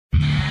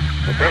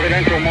The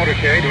presidential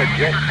motorcade had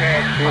just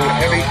passed through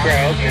heavy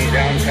crowds in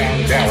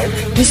downtown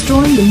Dallas.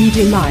 Destroying the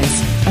media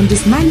lies and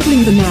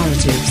dismantling the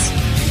narratives.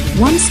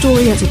 One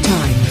story at a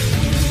time.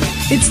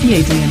 It's the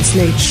Adrian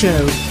Slade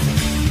Show.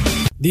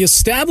 The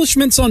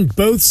establishments on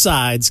both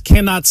sides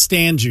cannot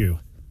stand you.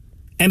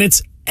 And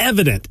it's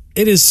evident.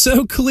 It is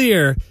so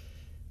clear.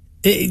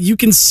 You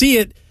can see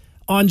it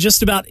on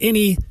just about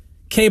any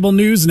cable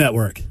news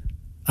network.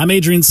 I'm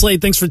Adrian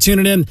Slade. Thanks for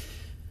tuning in.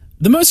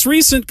 The most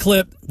recent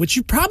clip, which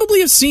you probably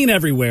have seen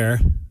everywhere,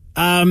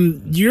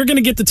 you're going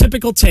to get the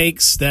typical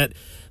takes that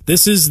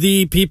this is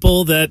the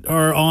people that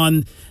are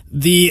on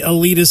the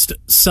elitist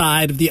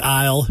side of the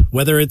aisle,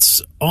 whether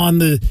it's on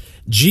the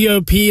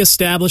GOP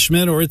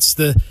establishment or it's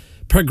the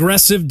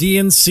progressive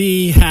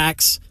DNC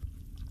hacks.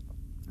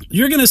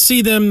 You're going to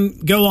see them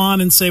go on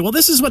and say, well,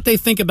 this is what they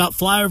think about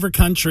flyover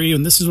country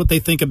and this is what they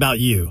think about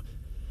you.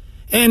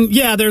 And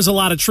yeah, there's a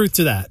lot of truth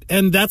to that.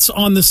 And that's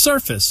on the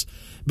surface.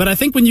 But I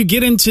think when you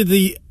get into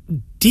the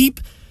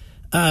deep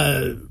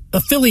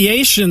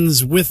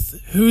affiliations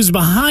with who's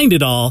behind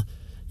it all,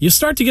 you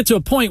start to get to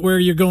a point where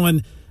you're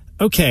going,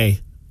 okay,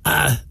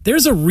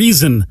 there's a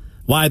reason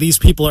why these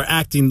people are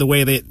acting the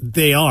way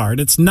they are.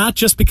 And it's not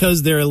just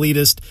because they're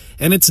elitist,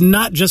 and it's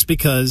not just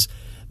because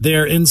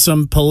they're in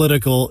some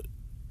political,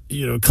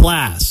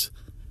 class.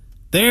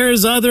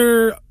 There's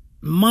other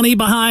money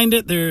behind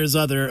it. There's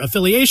other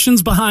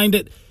affiliations behind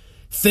it.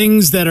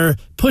 Things that are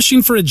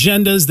pushing for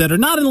agendas that are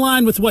not in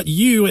line with what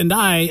you and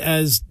I,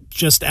 as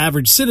just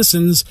average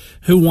citizens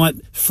who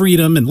want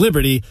freedom and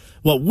liberty,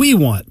 what we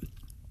want.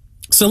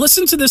 So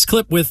listen to this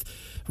clip with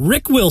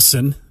Rick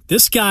Wilson.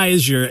 This guy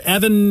is your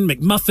Evan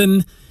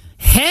McMuffin,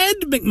 head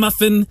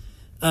McMuffin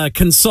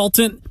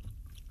consultant.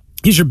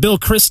 He's your Bill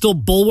Kristol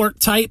bulwark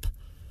type.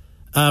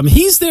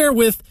 He's there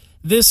with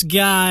this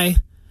guy,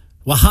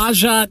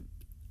 Wajahat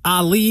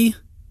Ali.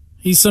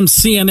 He's some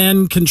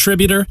CNN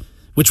contributor,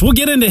 which we'll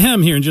get into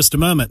him here in just a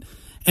moment.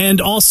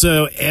 And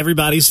also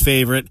everybody's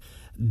favorite,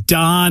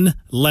 Don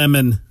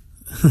Lemon.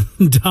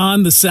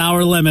 Don the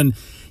Sour Lemon.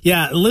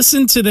 Yeah,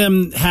 listen to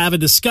them have a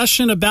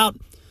discussion about,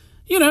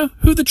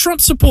 who the Trump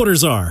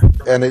supporters are.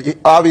 And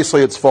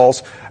obviously it's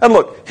false. And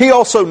look, he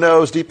also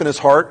knows deep in his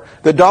heart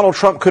that Donald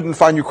Trump couldn't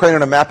find Ukraine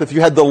on a map if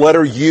you had the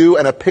letter U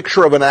and a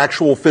picture of an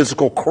actual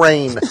physical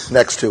crane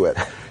next to it.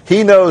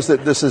 He knows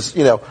that this is,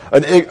 an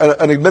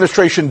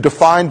administration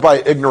defined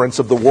by ignorance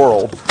of the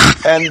world.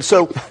 And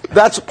so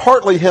that's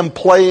partly him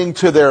playing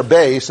to their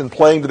base and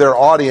playing to their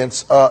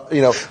audience,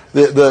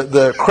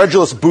 the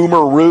credulous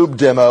boomer Rube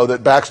demo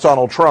that backs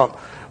Donald Trump,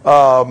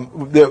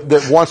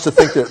 that wants to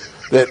think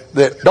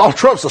that Donald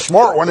Trump's a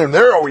smart one, and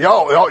y'all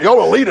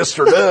elitists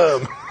are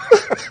dumb.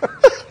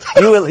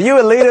 You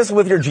elitists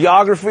with your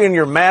geography and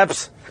your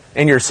maps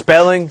and your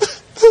spelling,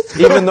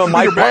 even though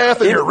my your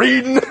math and your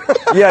reading.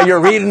 Yeah,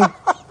 you're reading.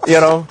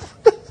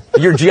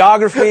 Your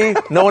geography,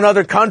 knowing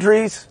other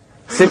countries,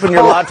 sipping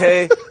your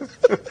latte.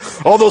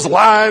 All those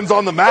lines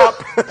on the map.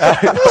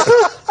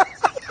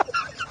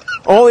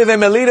 Only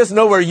them elitists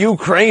know where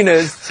Ukraine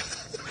is.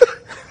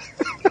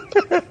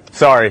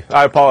 Sorry,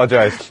 I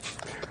apologize.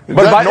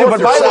 By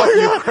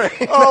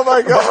Ukraine. Oh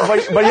my God!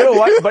 But you know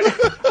what?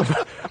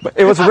 But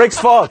it was Rick's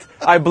fault.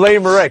 I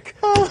blame Rick.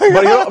 But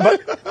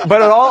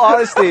in all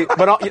honesty,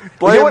 blame you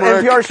know what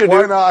Rick. NPR should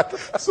Why do? not?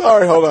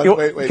 Sorry, hold on.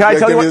 Wait. Can I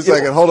tell you give me a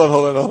second? Hold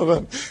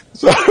on.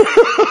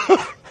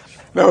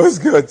 No, it was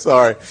good.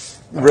 Sorry,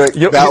 Rick.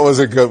 That was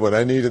a good one.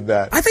 I needed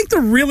that. I think the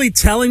really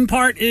telling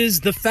part is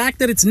the fact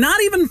that it's not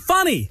even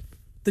funny.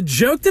 The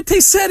joke that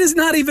they said is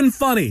not even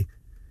funny.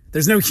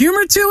 There's no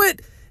humor to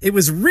it. It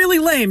was really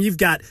lame. You've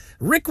got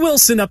Rick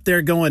Wilson up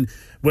there going,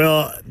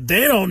 well,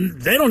 they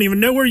don't even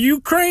know where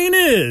Ukraine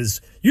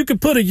is. You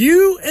could put a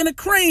U and a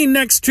crane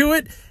next to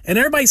it, and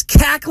everybody's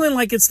cackling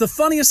like it's the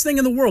funniest thing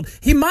in the world.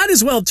 He might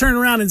as well turn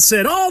around and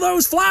said, all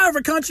those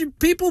flyover country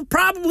people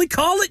probably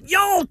call it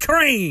y'all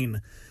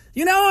crane.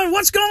 And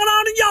what's going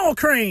on in y'all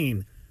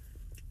crane?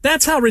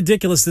 That's how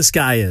ridiculous this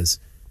guy is.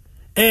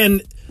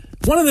 And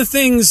one of the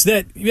things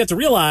that you have to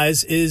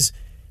realize is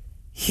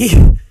he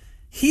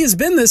has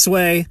been this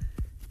way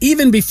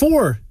even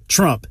before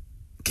Trump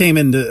came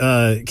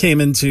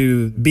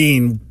into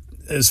being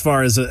as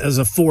far as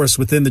a force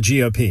within the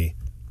GOP.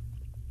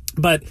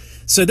 But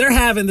so they're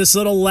having this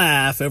little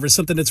laugh over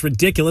something that's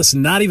ridiculous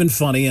and not even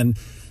funny. And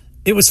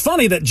it was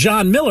funny that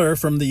John Miller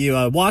from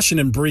the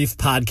Washington Brief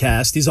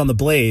podcast, he's on the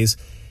Blaze,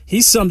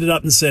 he summed it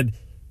up and said,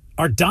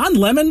 are Don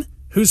Lemon,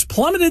 who's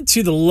plummeted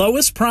to the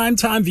lowest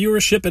primetime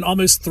viewership in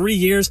almost 3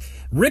 years,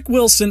 Rick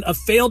Wilson, a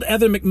failed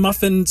Evan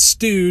McMuffin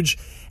stooge,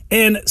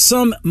 and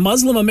some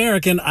Muslim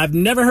American I've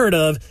never heard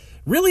of,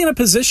 really in a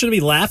position to be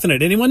laughing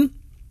at anyone?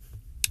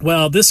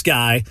 Well, this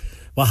guy,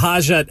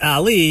 Wajahat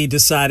Ali,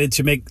 decided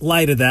to make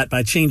light of that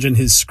by changing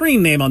his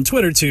screen name on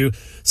Twitter to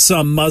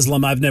some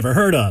Muslim I've never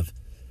heard of.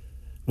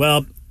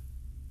 Well,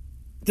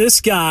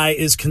 this guy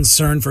is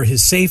concerned for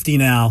his safety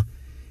now.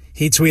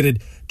 He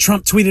tweeted,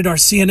 Trump tweeted our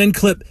CNN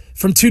clip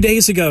from 2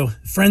 days ago.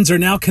 Friends are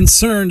now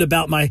concerned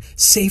about my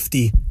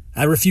safety.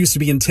 I refuse to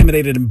be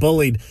intimidated and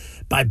bullied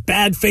by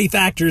bad faith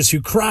actors who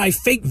cry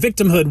fake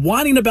victimhood,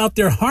 whining about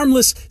their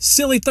harmless,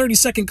 silly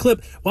 30-second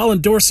clip while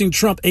endorsing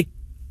Trump, a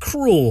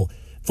cruel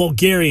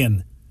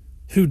vulgarian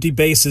who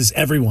debases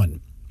everyone.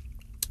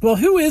 Well,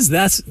 who is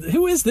this?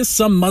 Who is this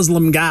some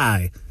Muslim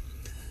guy?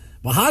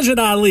 Well, Wahid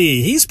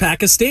Ali, he's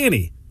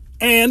Pakistani,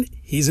 and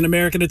he's an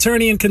American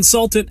attorney and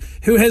consultant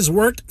who has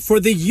worked for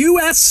the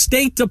U.S.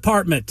 State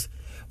Department.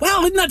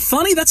 Wow, isn't that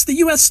funny? That's the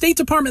U.S. State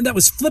Department that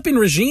was flipping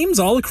regimes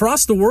all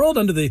across the world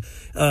under the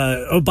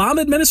Obama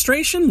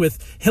administration,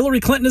 with Hillary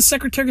Clinton as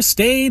Secretary of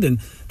State,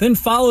 and then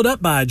followed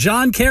up by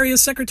John Kerry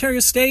as Secretary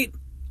of State,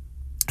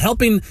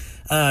 helping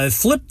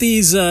flip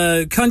these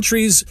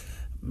countries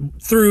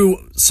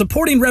through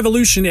supporting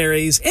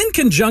revolutionaries in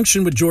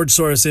conjunction with George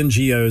Soros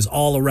NGOs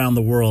all around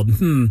the world.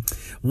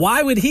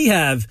 Why would he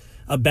have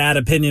a bad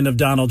opinion of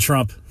Donald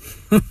Trump?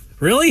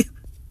 Really?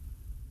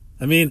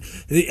 I mean,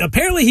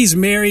 apparently he's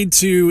married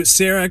to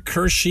Sarah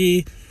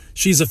Kershey.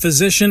 She's a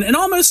physician and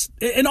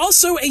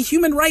also a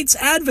human rights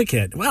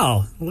advocate.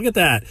 Wow, look at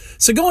that.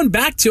 So going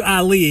back to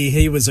Ali,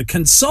 he was a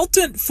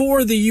consultant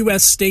for the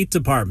U.S. State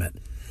Department.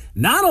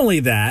 Not only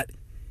that,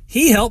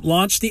 he helped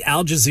launch the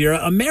Al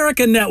Jazeera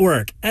America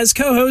Network as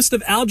co-host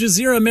of Al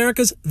Jazeera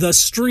America's The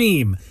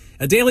Stream,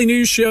 a daily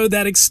news show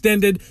that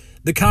extended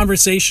the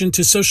conversation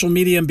to social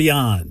media and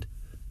beyond.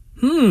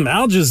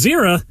 Al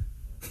Jazeera?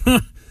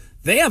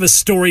 They have a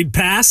storied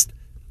past.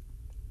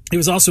 He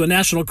was also a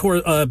national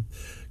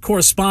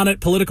correspondent,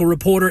 political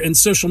reporter, and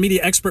social media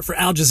expert for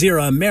Al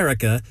Jazeera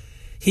America.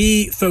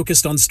 He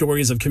focused on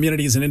stories of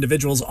communities and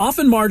individuals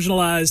often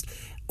marginalized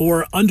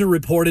or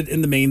underreported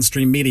in the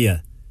mainstream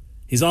media.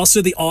 He's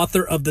also the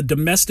author of The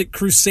Domestic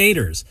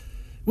Crusaders,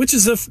 which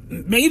is a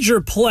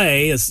major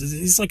play.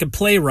 He's like a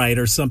playwright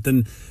or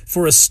something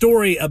for a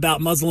story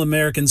about Muslim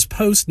Americans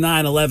post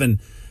 9/11.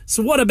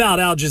 So what about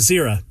Al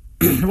Jazeera?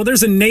 Well,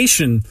 there's a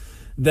nation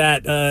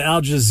that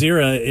Al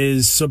Jazeera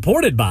is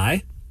supported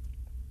by,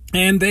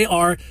 and they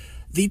are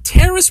the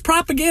terrorist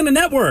propaganda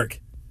network.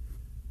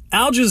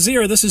 Al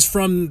Jazeera, this is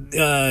from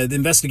the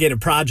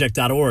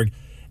investigativeproject.org.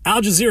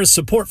 Al Jazeera's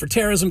support for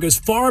terrorism goes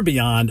far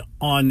beyond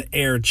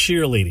on-air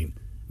cheerleading.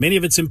 Many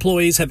of its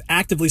employees have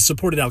actively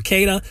supported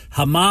Al-Qaeda,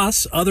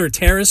 Hamas, other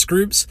terrorist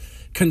groups.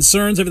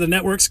 Concerns over the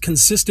network's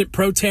consistent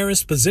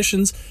pro-terrorist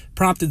positions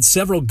prompted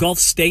several Gulf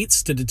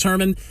states to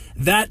determine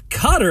that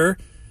Qatar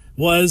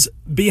was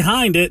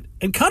behind it,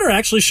 and Qatar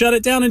actually shut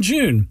it down in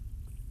June.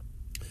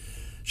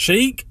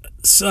 Sheikh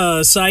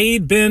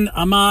Saeed bin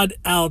Ahmad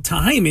Al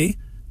Tahimi,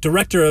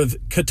 director of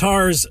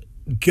Qatar's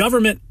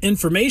Government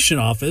Information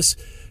Office,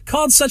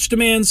 called such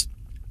demands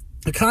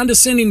a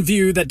condescending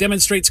view that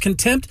demonstrates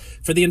contempt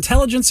for the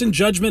intelligence and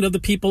judgment of the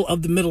people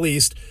of the Middle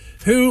East,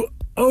 who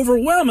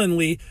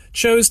overwhelmingly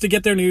chose to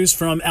get their news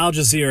from Al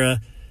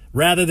Jazeera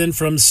rather than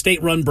from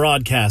state-run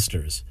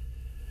broadcasters.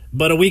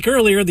 But a week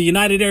earlier, the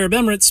United Arab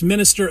Emirates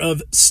Minister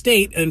of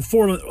State and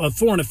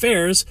Foreign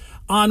Affairs,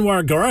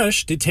 Anwar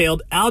Garush,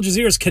 detailed Al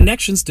Jazeera's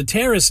connections to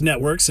terrorist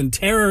networks and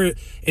terror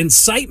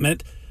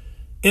incitement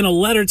in a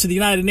letter to the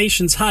United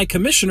Nations High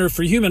Commissioner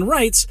for Human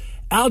Rights.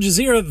 Al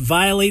Jazeera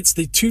violates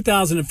the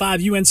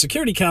 2005 UN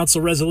Security Council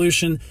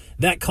resolution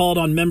that called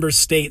on member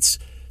states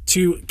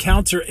to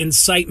counter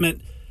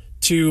incitement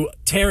to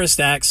terrorist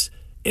acts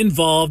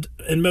involved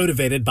and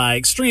motivated by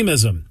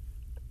extremism.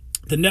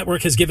 The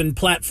network has given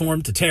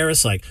platform to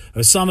terrorists like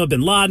Osama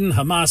bin Laden,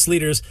 Hamas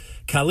leaders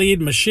Khalid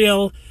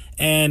Mashal,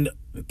 and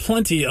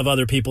plenty of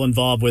other people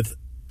involved with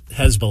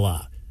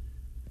Hezbollah.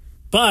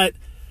 But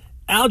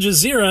Al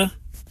Jazeera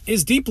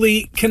is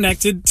deeply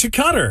connected to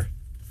Qatar.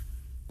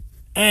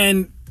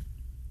 And,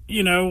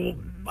 you know,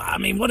 I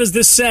mean, what does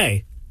this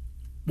say?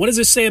 What does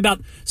this say about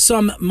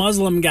some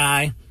Muslim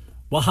guy,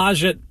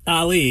 Wahid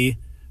Ali,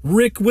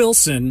 Rick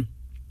Wilson,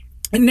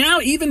 and now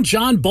even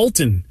John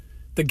Bolton,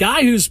 the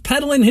guy who's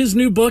peddling his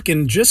new book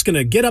and just going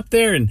to get up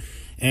there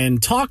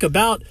and talk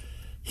about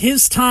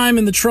his time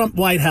in the Trump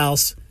White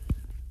House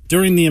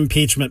during the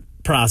impeachment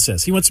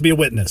process. He wants to be a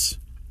witness.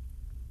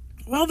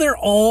 Well, they're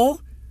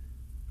all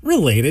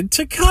related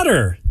to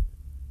Qatar.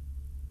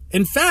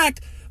 In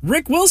fact,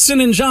 Rick Wilson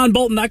and John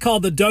Bolton I call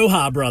the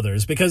Doha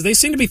brothers because they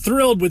seem to be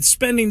thrilled with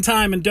spending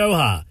time in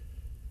Doha.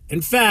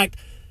 In fact,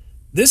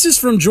 this is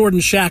from Jordan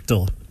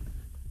Schachtel.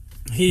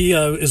 He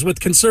is with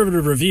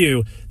Conservative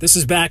Review. This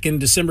is back in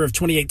December of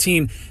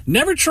 2018.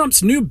 Never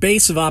Trump's new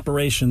base of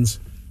operations,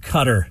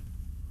 Qatar.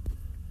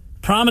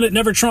 Prominent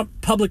Never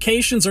Trump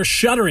publications are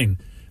shuttering,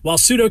 while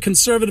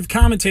pseudo-conservative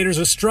commentators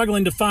are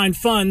struggling to find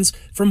funds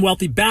from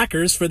wealthy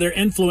backers for their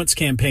influence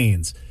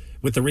campaigns.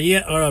 With the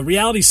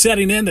reality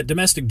setting in that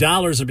domestic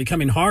dollars are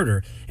becoming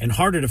harder and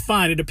harder to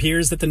find, it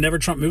appears that the Never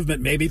Trump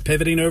movement may be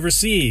pivoting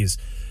overseas.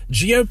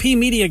 GOP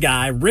media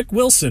guy Rick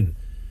Wilson,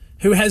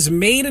 who has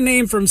made a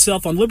name for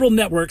himself on liberal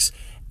networks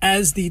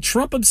as the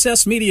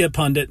Trump-obsessed media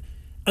pundit,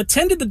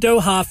 attended the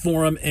Doha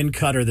Forum in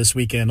Qatar this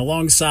weekend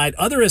alongside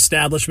other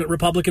establishment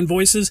Republican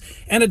voices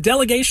and a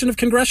delegation of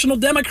congressional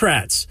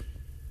Democrats.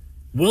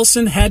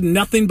 Wilson had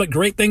nothing but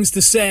great things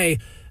to say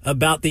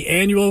about the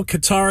annual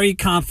Qatari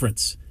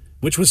conference,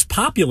 which was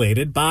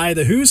populated by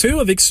the who's who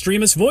of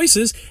extremist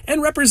voices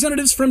and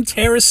representatives from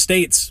terrorist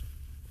states.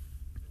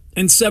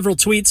 In several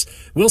tweets,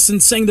 Wilson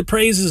sang the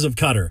praises of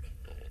Qatar.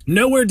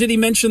 Nowhere did he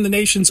mention the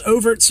nation's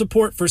overt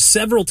support for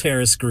several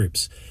terrorist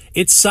groups,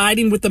 its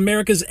siding with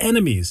America's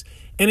enemies,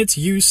 and its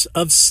use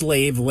of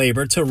slave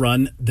labor to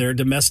run their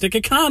domestic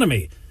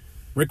economy.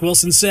 Rick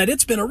Wilson said,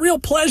 "It's been a real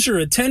pleasure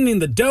attending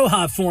the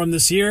Doha Forum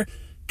this year.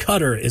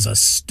 Qatar is a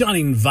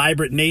stunning,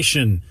 vibrant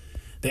nation.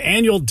 The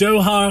annual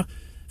Doha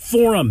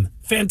Forum,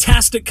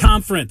 fantastic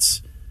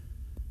conference."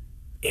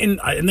 And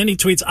then he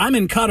tweets, "I'm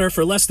in Qatar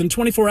for less than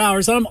 24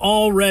 hours. I'm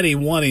already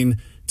wanting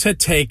to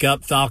take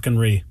up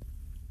falconry."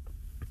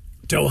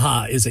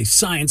 Doha is a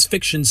science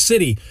fiction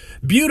city,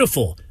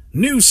 beautiful,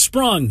 new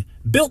sprung,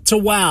 built to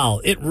wow.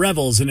 It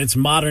revels in its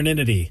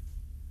modernity.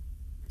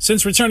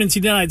 Since returning to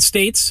the United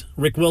States,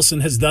 Rick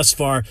Wilson has thus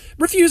far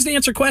refused to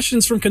answer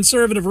questions from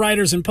conservative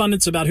writers and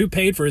pundits about who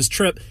paid for his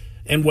trip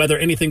and whether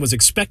anything was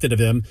expected of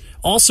him.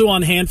 Also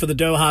on hand for the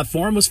Doha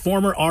Forum was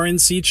former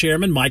RNC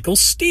chairman Michael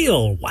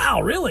Steele.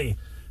 Wow, really?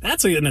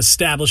 That's an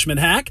establishment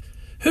hack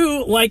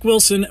who, like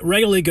Wilson,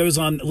 regularly goes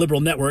on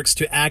liberal networks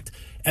to act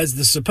as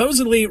the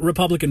supposedly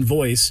Republican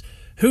voice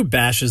who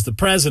bashes the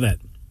president.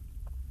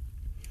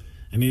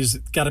 And he's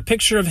got a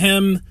picture of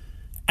him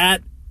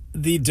at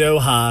the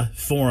Doha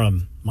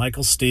Forum,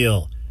 Michael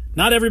Steele.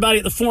 Not everybody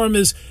at the forum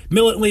is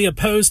militantly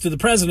opposed to the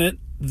president,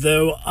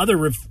 though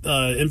other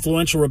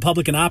influential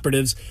Republican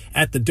operatives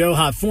at the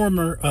Doha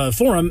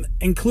Forum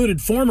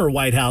included former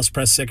White House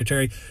Press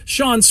Secretary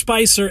Sean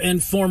Spicer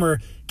and former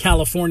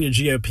California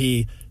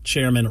GOP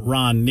Chairman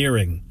Ron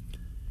Nearing.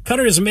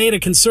 Qatar has made a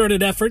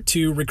concerted effort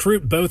to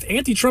recruit both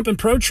anti-Trump and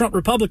pro-Trump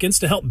Republicans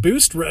to help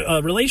boost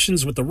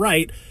relations with the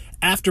right.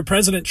 After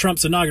President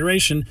Trump's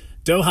inauguration,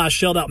 Doha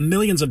shelled out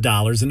millions of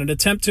dollars in an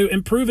attempt to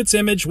improve its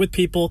image with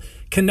people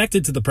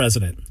connected to the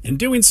president. In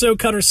doing so,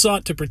 Qatar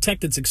sought to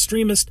protect its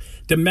extremist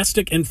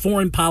domestic and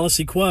foreign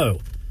policy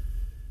quo.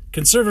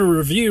 Conservative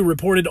Review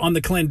reported on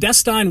the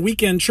clandestine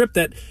weekend trip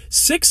that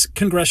 6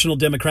 congressional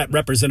Democrat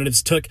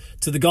representatives took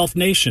to the Gulf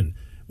nation.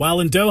 While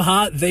in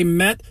Doha, they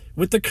met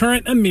with the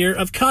current emir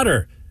of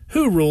Qatar,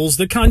 who rules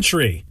the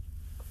country.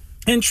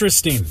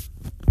 Interesting.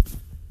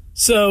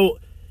 So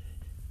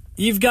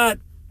you've got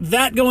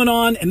that going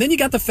on, and then you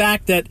got the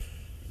fact that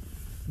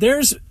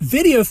there's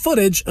video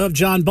footage of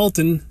John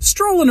Bolton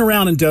strolling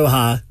around in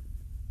Doha,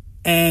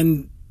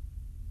 and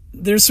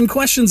there's some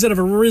questions that have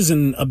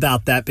arisen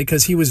about that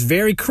because he was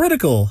very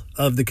critical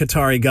of the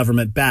Qatari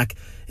government back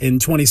in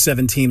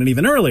 2017 and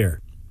even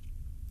earlier,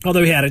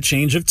 although he had a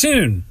change of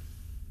tune.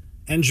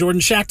 And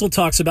Jordan Schachtel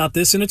talks about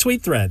this in a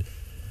tweet thread.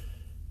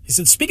 He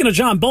said, "Speaking of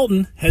John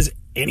Bolton, has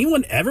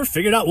anyone ever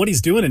figured out what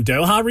he's doing in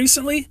Doha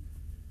recently?"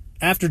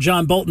 After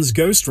John Bolton's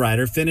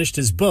ghostwriter finished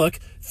his book,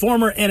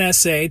 former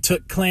NSA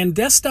took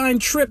clandestine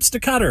trips to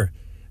Qatar.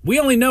 We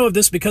only know of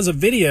this because a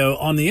video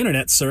on the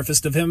internet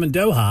surfaced of him in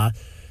Doha,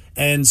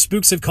 and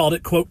spooks have called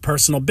it, quote,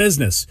 personal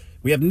business.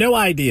 We have no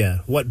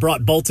idea what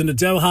brought Bolton to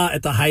Doha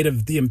at the height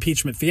of the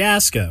impeachment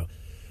fiasco.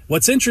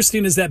 What's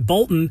interesting is that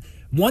Bolton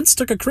once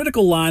took a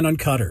critical line on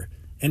Qatar.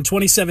 In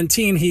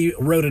 2017, he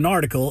wrote an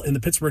article in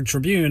the Pittsburgh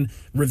Tribune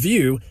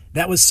Review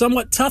that was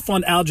somewhat tough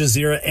on Al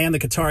Jazeera and the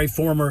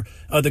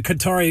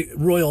Qatari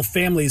royal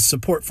family's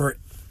support for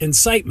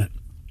incitement.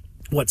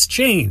 What's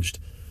changed?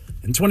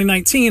 In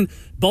 2019,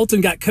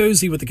 Bolton got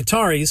cozy with the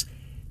Qataris.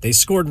 They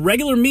scored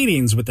regular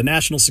meetings with the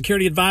National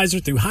Security Advisor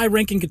through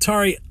high-ranking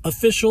Qatari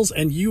officials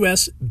and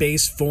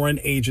U.S.-based foreign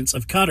agents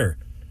of Qatar.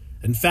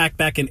 In fact,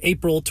 back in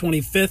April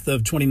 25th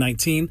of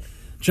 2019,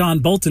 John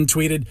Bolton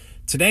tweeted,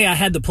 "Today I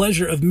had the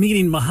pleasure of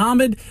meeting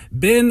Mohammed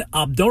bin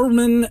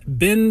Abdulrahman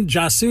bin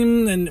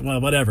Jassim," and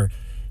well, whatever.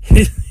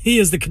 He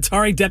is the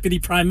Qatari Deputy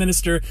Prime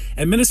Minister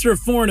and Minister of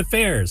Foreign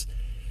Affairs.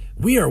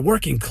 "We are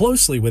working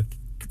closely with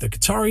the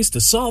Qataris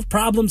to solve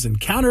problems and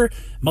counter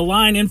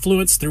malign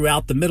influence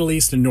throughout the Middle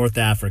East and North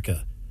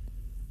Africa."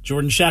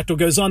 Jordan Schachtel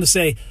goes on to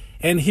say,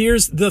 and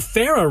here's the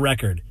FARA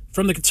record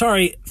from the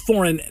Qatari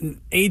foreign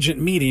agent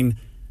meeting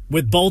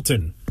with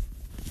Bolton.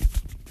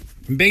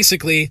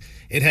 Basically,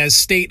 it has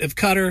State of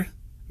Qatar,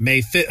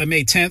 May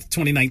 10th,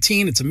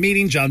 2019. It's a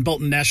meeting. John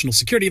Bolton, National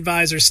Security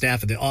Advisor,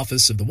 staff at the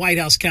Office of the White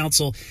House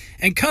Counsel,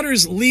 and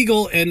Qatar's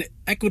legal and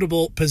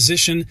equitable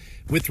position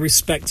with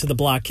respect to the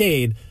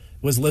blockade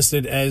was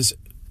listed as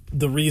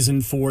the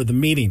reason for the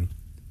meeting.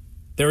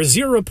 There are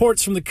 0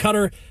 reports from the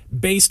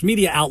Qatar-based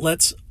media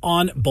outlets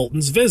on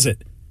Bolton's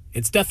visit.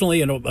 It's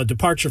definitely a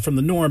departure from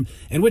the norm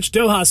in which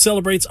Doha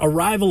celebrates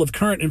arrival of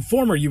current and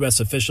former U.S.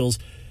 officials.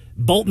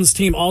 Bolton's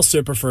team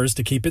also prefers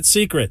to keep it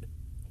secret.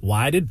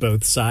 Why did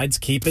both sides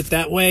keep it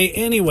that way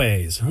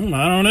anyways? I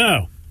don't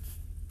know.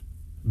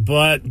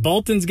 But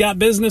Bolton's got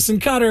business in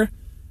Qatar.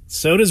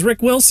 So does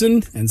Rick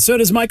Wilson, and so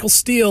does Michael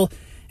Steele,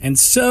 and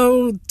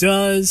so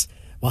does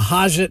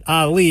Wahajat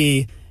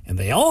Ali, and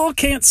they all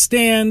can't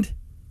stand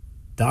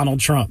Donald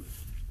Trump.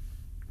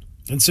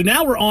 And so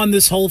now we're on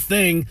this whole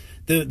thing,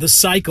 the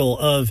cycle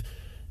of,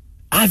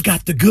 I've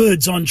got the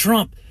goods on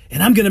Trump,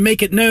 and I'm going to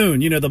make it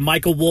known. You know, the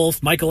Michael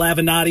Wolff, Michael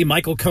Avenatti,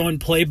 Michael Cohen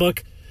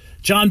playbook.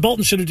 John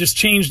Bolton should have just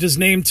changed his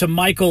name to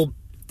Michael.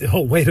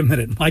 Oh, wait a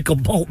minute. Michael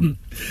Bolton.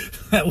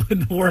 That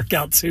wouldn't work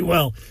out too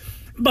well.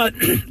 But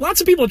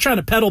lots of people are trying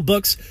to peddle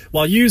books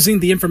while using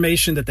the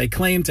information that they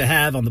claim to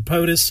have on the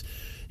POTUS,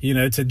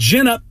 to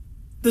gin up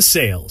the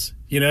sales.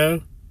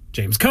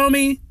 James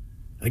Comey,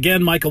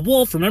 again, Michael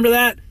Wolff, remember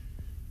that?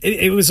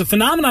 It was a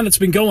phenomenon that's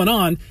been going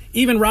on.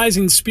 Even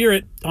Rising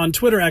Spirit on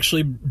Twitter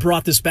actually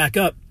brought this back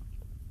up.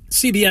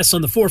 CBS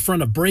on the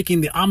forefront of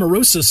breaking the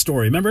Omarosa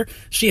story. Remember?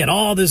 She had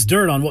all this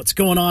dirt on what's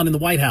going on in the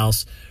White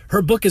House.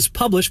 Her book is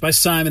published by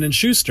Simon &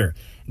 Schuster.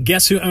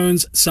 Guess who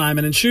owns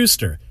Simon &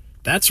 Schuster?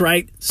 That's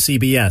right,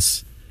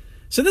 CBS.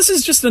 So this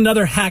is just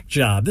another hack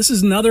job. This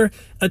is another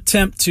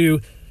attempt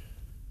to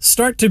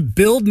start to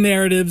build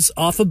narratives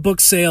off of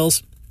book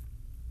sales,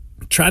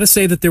 try to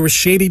say that there were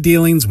shady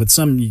dealings with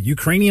some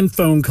Ukrainian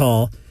phone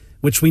call,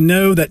 which we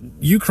know that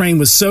Ukraine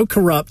was so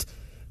corrupt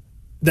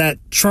that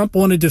Trump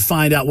wanted to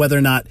find out whether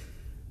or not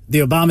the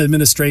Obama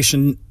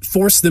administration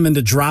forced them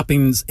into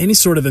dropping any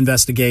sort of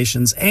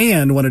investigations,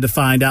 and wanted to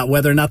find out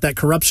whether or not that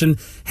corruption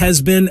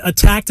has been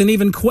attacked and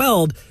even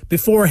quelled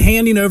before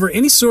handing over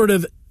any sort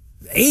of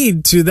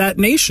aid to that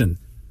nation.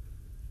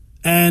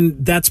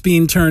 And that's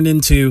being turned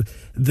into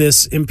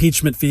this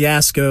impeachment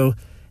fiasco,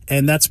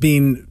 and that's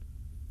being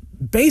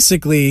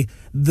basically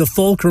the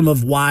fulcrum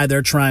of why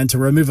they're trying to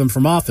remove him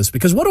from office.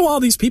 Because what do all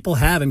these people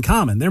have in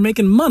common? They're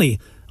making money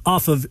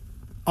off of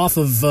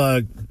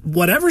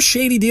whatever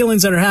shady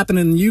dealings that are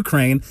happening in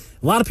Ukraine.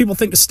 A lot of people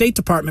think the State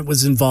Department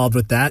was involved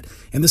with that,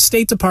 and the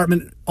State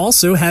Department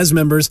also has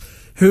members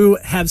who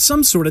have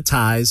some sort of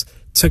ties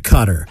to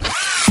Qatar.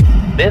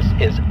 This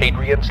is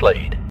Adrian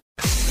Slade.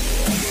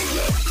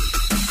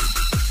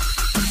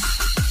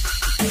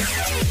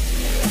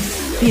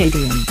 The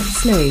Adrian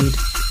Slade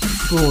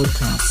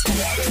Broadcast.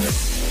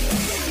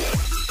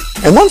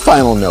 And one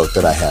final note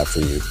that I have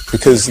for you,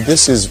 because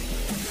this is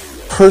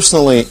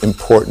personally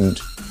important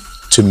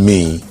to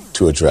me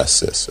to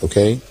address this,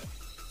 okay?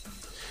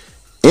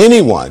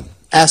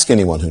 Ask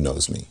anyone who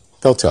knows me.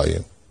 They'll tell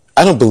you.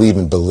 I don't believe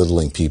in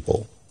belittling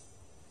people,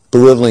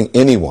 belittling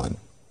anyone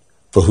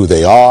for who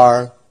they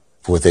are,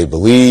 for what they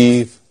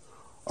believe,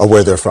 or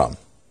where they're from.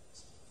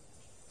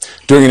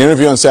 During an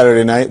interview on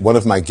Saturday night, one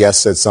of my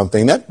guests said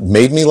something that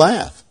made me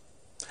laugh.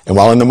 And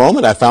while in the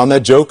moment, I found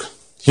that joke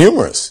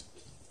humorous.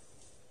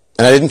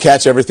 And I didn't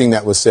catch everything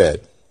that was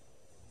said.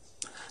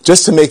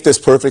 Just to make this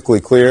perfectly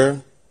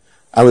clear,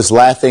 I was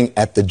laughing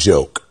at the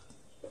joke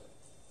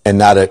and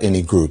not at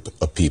any group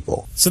of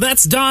people. So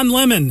that's Don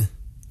Lemon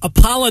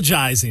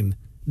apologizing,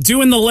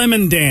 doing the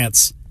lemon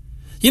dance.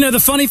 The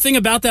funny thing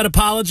about that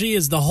apology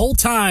is the whole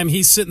time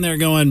he's sitting there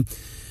going,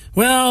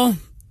 well,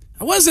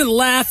 I wasn't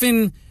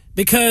laughing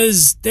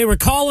because they were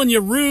calling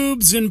you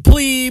rubes and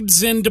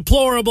plebes and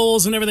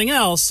deplorables and everything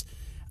else.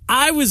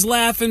 I was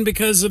laughing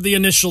because of the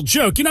initial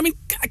joke.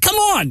 Come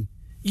on.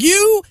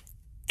 You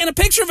and a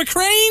picture of a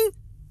crane?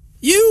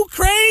 You,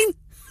 crane?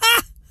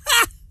 Ha,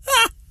 ha,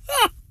 ha,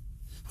 ha.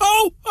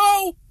 Ho,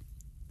 ho.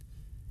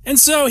 And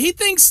so he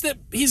thinks that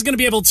he's going to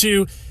be able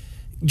to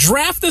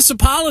draft this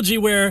apology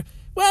where,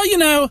 well,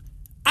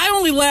 I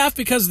only laughed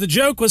because the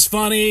joke was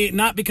funny,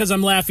 not because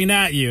I'm laughing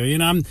at you.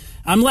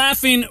 I'm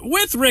laughing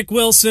with Rick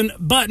Wilson,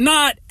 but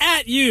not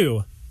at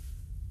you.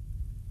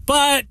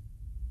 But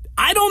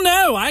I don't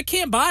know. I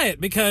can't buy it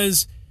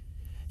because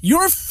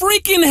your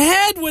freaking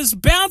head was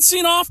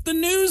bouncing off the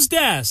news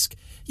desk.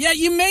 Yeah,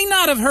 you may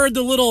not have heard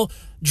the little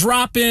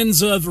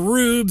drop-ins of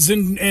rubes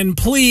and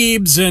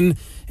plebes and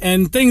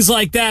things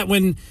like that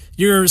when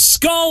your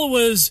skull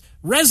was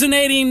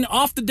resonating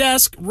off the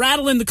desk,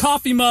 rattling the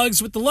coffee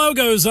mugs with the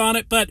logos on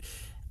it. But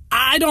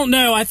I don't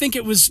know. I think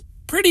it was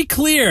pretty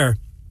clear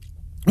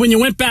when you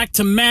went back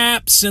to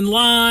maps and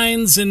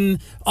lines and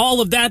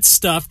all of that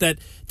stuff that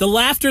the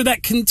laughter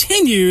that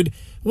continued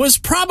was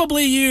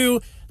probably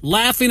you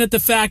laughing at the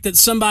fact that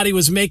somebody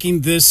was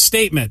making this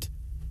statement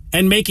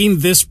and making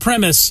this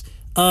premise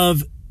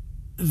of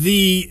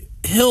the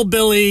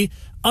hillbilly,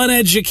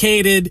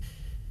 uneducated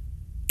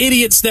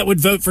idiots that would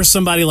vote for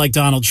somebody like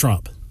Donald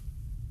Trump.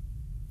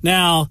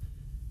 Now,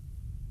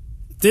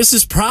 this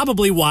is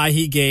probably why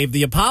he gave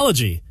the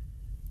apology,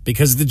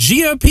 because the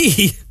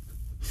GOP,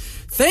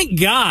 thank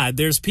God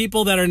there's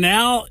people that are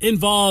now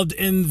involved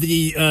in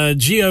the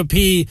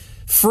GOP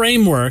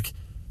framework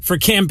for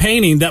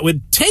campaigning that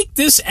would take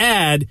this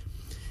ad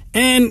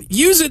and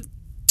use it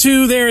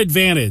to their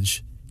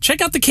advantage. Check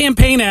out the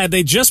campaign ad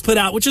they just put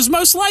out, which is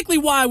most likely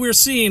why we're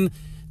seeing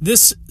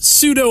this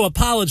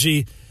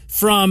pseudo-apology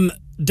from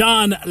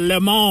Don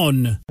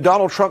Lemon.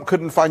 Donald Trump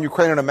couldn't find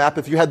Ukraine on a map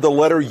if you had the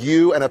letter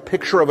U and a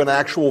picture of an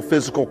actual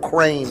physical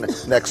crane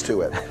next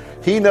to it.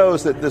 He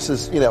knows that this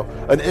is,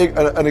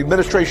 an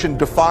administration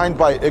defined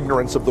by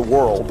ignorance of the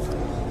world.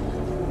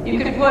 You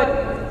could put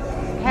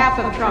half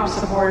of Trump's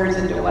supporters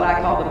into what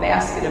I call the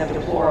basket of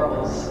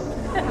deplorables.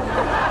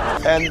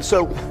 And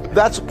so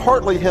that's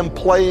partly him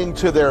playing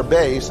to their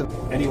base.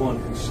 Anyone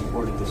who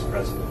supported this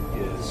president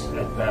is,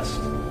 at best,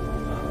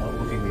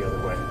 looking the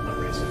other way on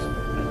racism,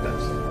 at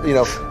best.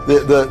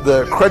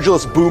 The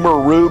credulous boomer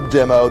rube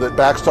demo that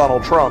backs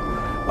Donald Trump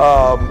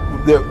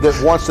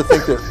that wants to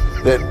think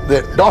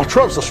that Donald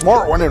Trump's the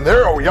smart one, and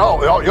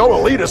y'all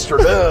elitists are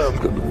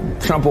dumb.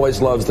 Trump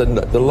always loves the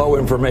low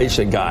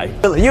information guy.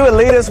 You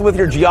elitist with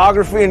your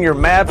geography and your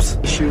maps.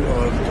 Issue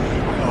of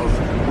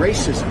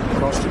racism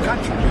across the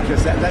country,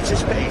 because that's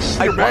his base.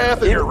 Your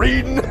math and your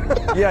reading.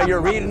 Yeah,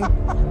 you're reading,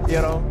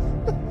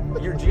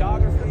 your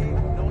geography.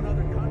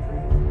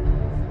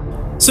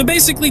 So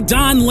basically,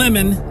 Don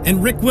Lemon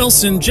and Rick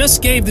Wilson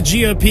just gave the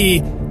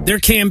GOP their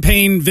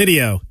campaign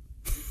video.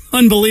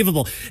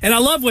 Unbelievable. And I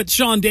love what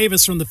Sean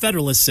Davis from The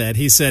Federalist said.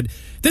 He said,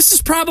 this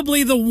is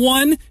probably the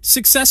one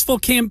successful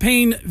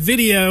campaign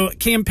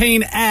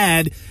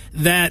ad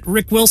that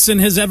Rick Wilson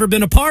has ever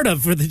been a part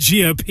of for the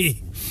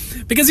GOP.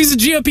 Because he's a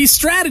GOP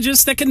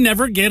strategist that can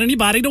never get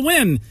anybody to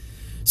win.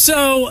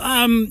 So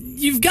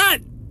you've got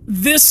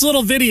this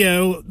little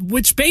video,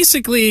 which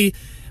basically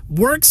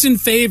works in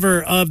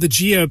favor of the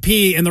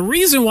GOP. And the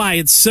reason why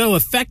it's so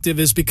effective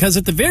is because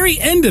at the very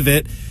end of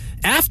it,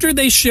 after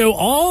they show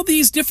all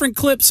these different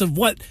clips of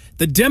what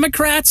the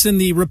Democrats and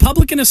the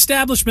Republican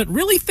establishment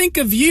really think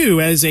of you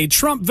as a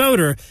Trump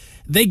voter,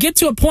 they get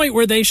to a point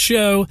where they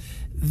show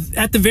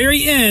at the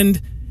very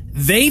end,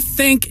 they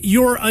think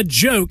you're a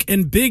joke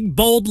in big,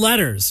 bold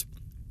letters.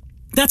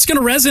 That's going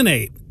to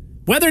resonate.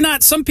 Whether or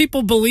not some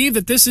people believe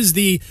that this is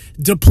the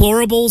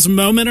deplorables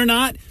moment or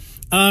not,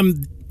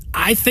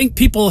 I think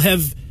people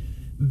have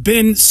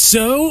been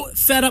so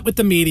fed up with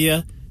the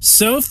media,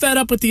 so fed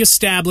up with the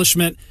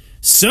establishment,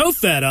 so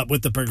fed up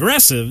with the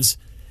progressives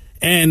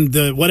and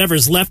the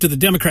whatever's left of the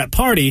Democrat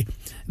Party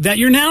that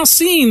you're now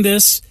seeing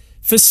this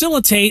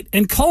facilitate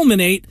and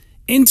culminate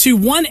into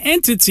one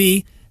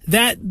entity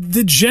that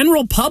the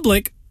general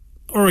public,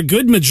 or a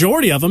good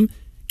majority of them,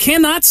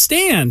 cannot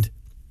stand.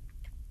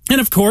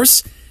 And of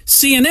course,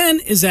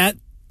 CNN is at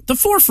the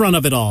forefront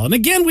of it all. And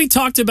again, we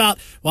talked about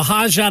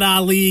Wahajat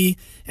Ali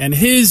and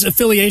his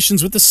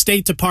affiliations with the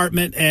State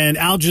Department and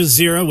Al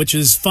Jazeera, which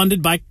is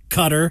funded by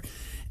Qatar.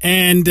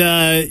 And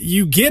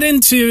you get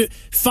into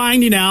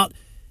finding out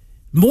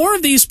more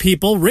of these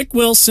people, Rick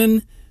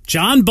Wilson,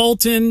 John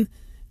Bolton,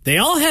 they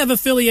all have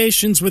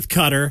affiliations with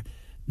Qatar,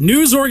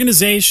 news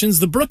organizations,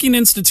 the Brookings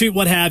Institute,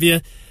 what have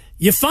you.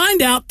 You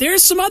find out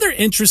there's some other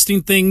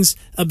interesting things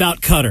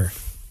about Qatar.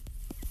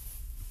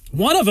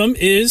 One of them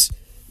is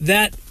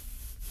that,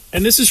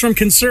 and this is from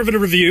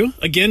Conservative Review,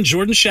 again,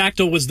 Jordan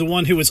Schachtel was the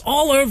one who was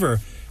all over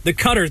the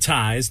Qatar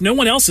ties. No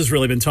one else has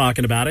really been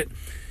talking about it.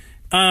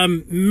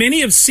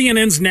 Many of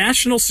CNN's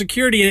national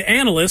security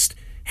analysts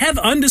have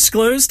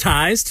undisclosed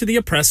ties to the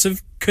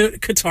oppressive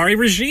Qatari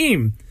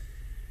regime.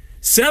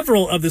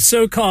 Several of the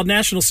so-called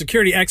national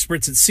security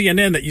experts at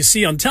CNN that you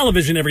see on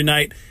television every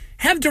night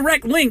have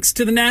direct links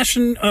to the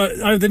nation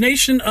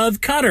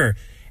of Qatar,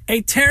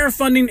 a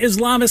terror-funding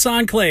Islamist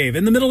enclave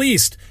in the Middle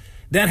East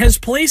that has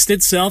placed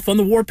itself on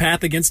the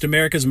warpath against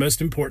America's most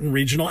important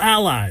regional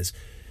allies.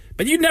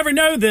 But you'd never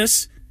know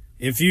this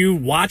if you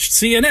watched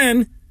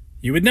CNN.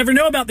 You would never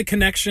know about the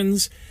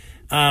connections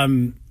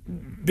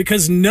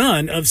because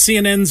none of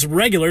CNN's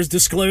regulars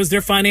disclose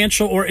their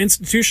financial or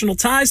institutional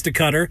ties to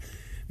Qatar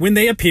when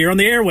they appear on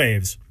the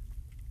airwaves.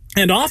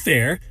 And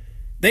off-air,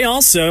 they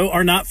also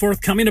are not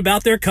forthcoming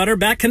about their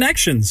Qatar-backed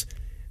connections.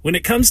 When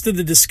it comes to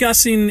the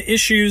discussing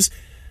issues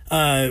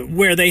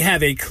where they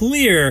have a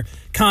clear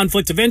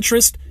conflict of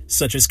interest,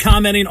 such as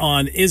commenting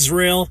on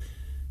Israel,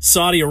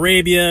 Saudi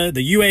Arabia,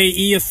 the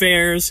UAE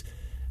affairs,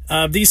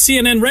 these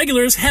CNN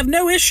regulars have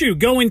no issue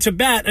going to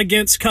bat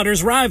against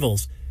Qatar's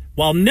rivals,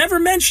 while never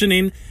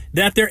mentioning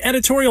that their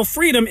editorial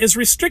freedom is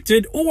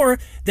restricted or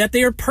that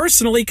they are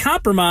personally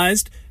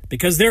compromised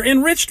because they're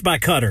enriched by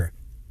Qatar.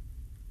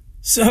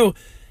 So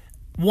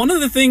one of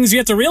the things you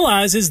have to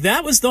realize is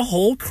that was the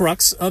whole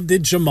crux of the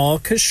Jamal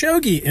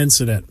Khashoggi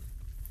incident.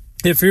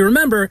 If you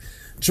remember,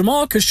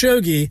 Jamal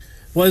Khashoggi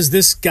was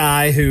this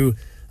guy who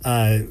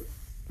the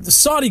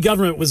Saudi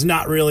government was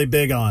not really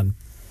big on.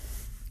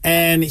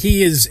 And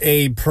he is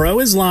a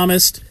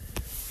pro-Islamist,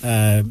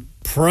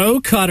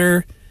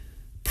 pro-Qatar,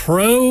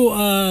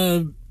 pro-Al-Qaeda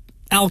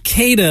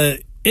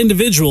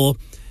individual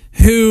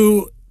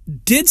who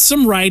did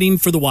some writing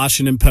for the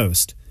Washington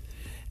Post.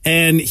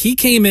 And he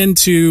came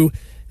into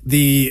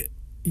the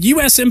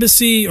U.S.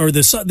 embassy, or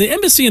the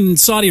embassy in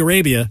Saudi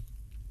Arabia.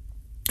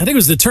 I think it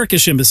was the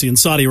Turkish embassy in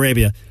Saudi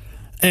Arabia.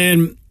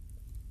 And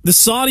the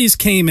Saudis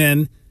came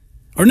in,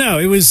 or no,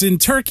 it was in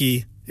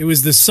Turkey. It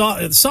was the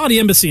Saudi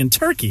embassy in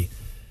Turkey.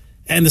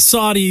 And the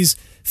Saudis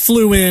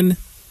flew in.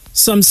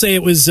 Some say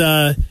it was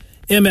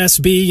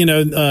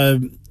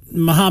MSB,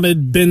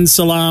 Mohammed bin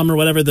Salam or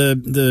whatever,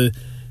 the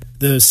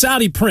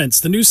Saudi prince,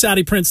 the new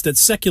Saudi prince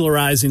that's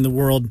secularizing the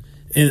world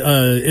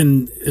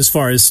in as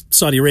far as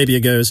Saudi Arabia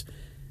goes.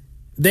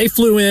 They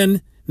flew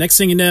in. Next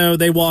thing you know,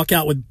 they walk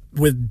out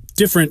with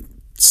different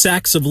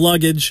sacks of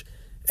luggage,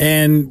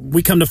 and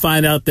we come to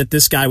find out that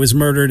this guy was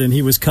murdered and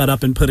he was cut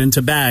up and put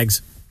into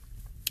bags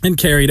and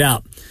carried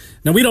out.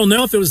 Now, we don't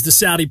know if it was the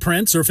Saudi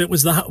prince or if it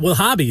was the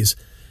Wahhabis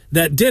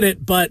that did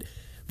it, but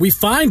we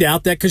find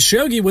out that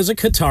Khashoggi was a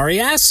Qatari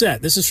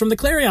asset. This is from the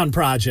Clarion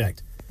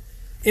Project.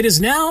 It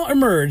has now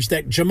emerged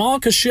that Jamal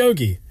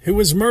Khashoggi, who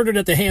was murdered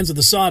at the hands of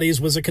the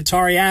Saudis, was a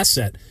Qatari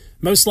asset,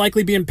 most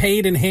likely being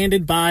paid and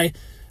handled by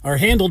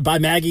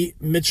Maggie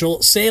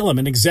Mitchell Salem,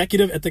 an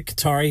executive at the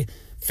Qatari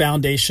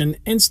Foundation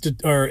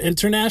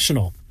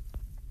International.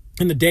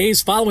 In the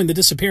days following the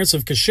disappearance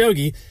of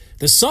Khashoggi,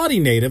 the Saudi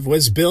native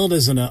was billed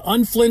as an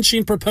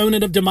unflinching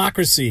proponent of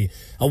democracy,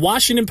 a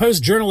Washington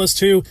Post journalist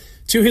who,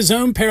 to his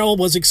own peril,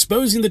 was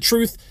exposing the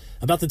truth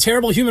about the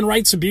terrible human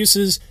rights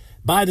abuses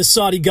by the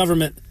Saudi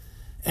government.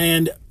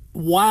 And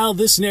while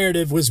this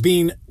narrative was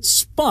being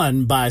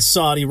spun by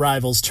Saudi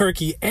rivals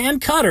Turkey and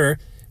Qatar,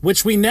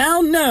 which we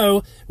now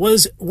know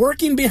was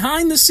working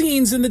behind the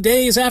scenes in the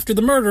days after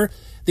the murder,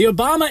 the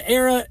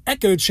Obama-era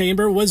echo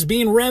chamber was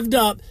being revved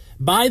up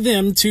by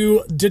them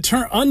to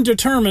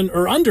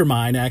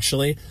undermine,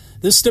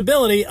 the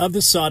stability of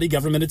the Saudi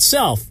government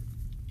itself.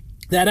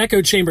 That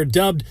echo chamber,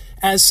 dubbed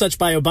as such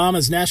by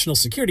Obama's National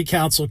Security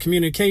Council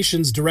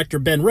Communications Director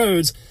Ben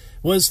Rhodes,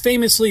 was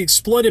famously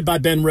exploited by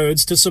Ben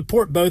Rhodes to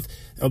support both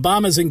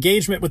Obama's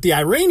engagement with the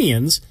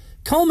Iranians,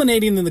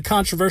 culminating in the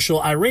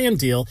controversial Iran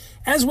deal,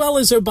 as well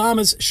as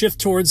Obama's shift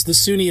towards the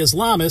Sunni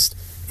Islamists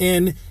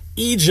in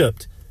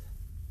Egypt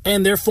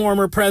and their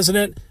former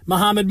president,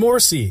 Mohammed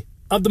Morsi,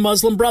 of the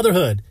Muslim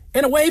Brotherhood,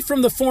 and away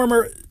from the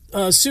former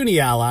Sunni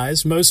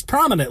allies, most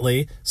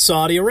prominently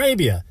Saudi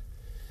Arabia.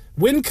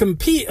 When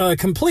complete,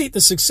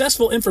 the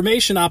successful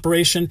information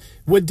operation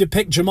would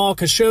depict Jamal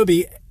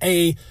Khashoggi,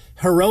 a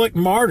heroic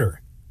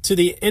martyr to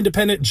the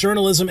independent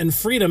journalism and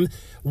freedom,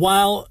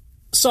 while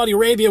Saudi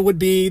Arabia would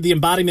be the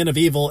embodiment of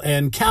evil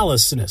and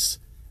callousness,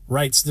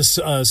 writes the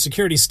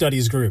Security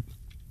Studies Group,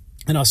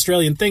 an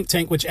Australian think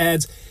tank, which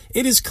adds,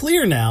 it is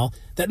clear now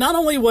that not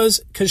only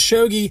was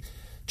Khashoggi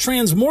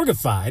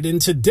transmogrified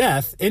into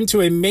death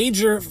into a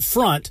major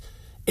front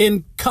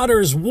in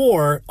Qatar's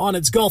war on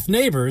its Gulf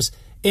neighbors,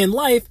 in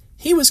life,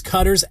 he was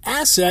Qatar's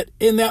asset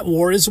in that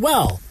war as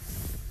well.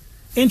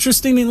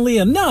 Interestingly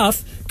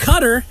enough,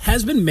 Qatar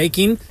has been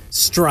making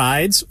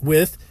strides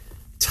with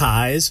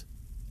ties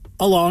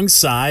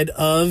alongside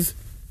of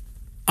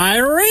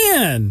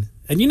Iran.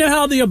 And you know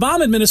how the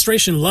Obama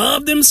administration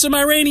loved them some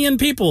Iranian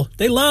people.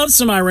 They love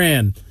some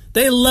Iran.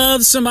 They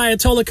love some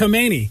Ayatollah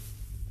Khomeini.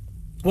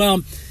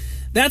 Well,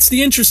 that's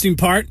the interesting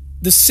part.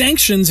 The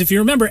sanctions, if you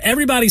remember,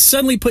 everybody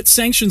suddenly put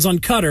sanctions on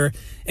Qatar,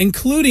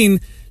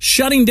 including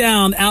shutting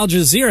down Al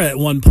Jazeera at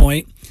one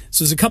point.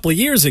 This was a couple of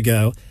years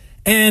ago.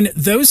 And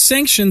those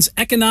sanctions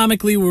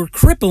economically were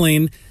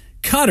crippling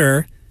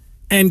Qatar.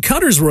 And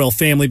Qatar's royal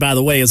family, by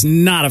the way, is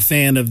not a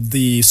fan of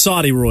the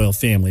Saudi royal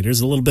family.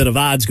 There's a little bit of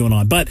odds going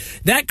on. But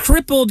that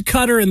crippled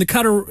Qatar and the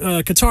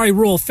Qatari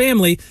royal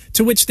family,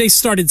 to which they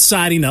started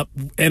siding up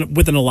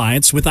with an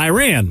alliance with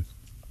Iran.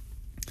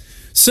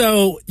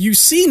 So you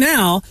see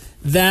now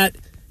that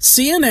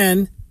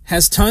CNN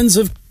has tons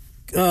of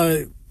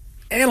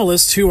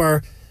analysts who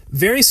are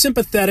very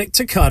sympathetic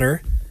to Qatar.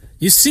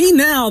 You see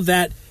now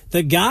that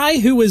the guy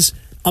who was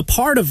a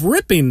part of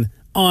ripping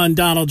on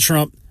Donald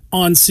Trump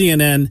on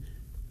CNN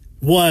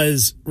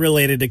was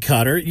related to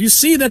Qatar. You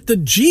see that the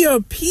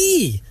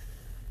GOP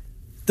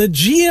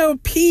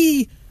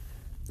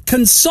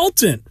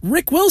consultant,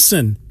 Rick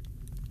Wilson,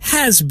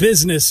 has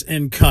business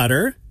in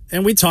Qatar.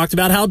 And we talked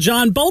about how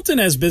John Bolton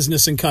has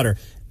business in Qatar.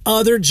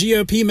 Other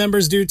GOP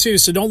members do too.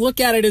 So don't look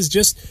at it as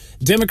just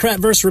Democrat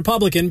versus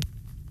Republican.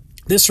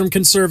 This from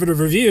Conservative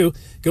Review,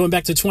 going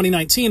back to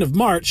 2019 of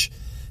March.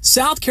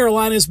 South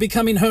Carolina is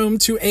becoming home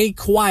to a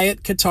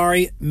quiet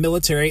Qatari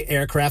military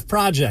aircraft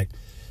project.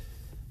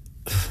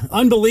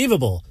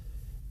 Unbelievable.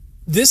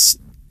 This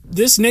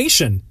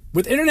nation,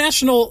 with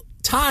international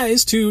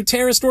ties to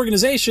terrorist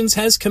organizations,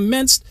 has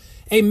commenced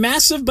a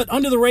massive but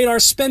under-the-radar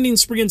spending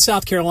spree in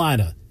South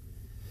Carolina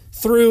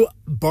through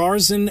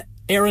Barzan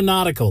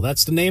Aeronautical.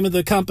 That's the name of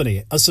the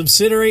company. A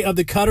subsidiary of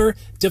the Qatar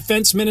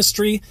Defense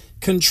Ministry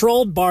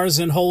controlled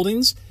Barzan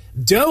Holdings.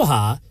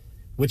 Doha,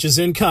 which is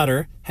in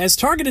Qatar, has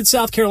targeted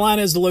South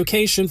Carolina as the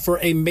location for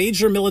a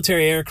major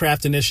military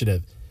aircraft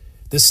initiative.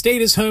 The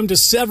state is home to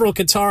several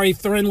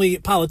Qatari-friendly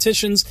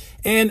politicians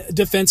and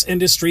defense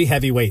industry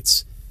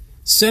heavyweights.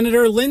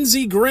 Senator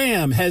Lindsey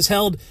Graham has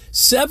held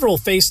several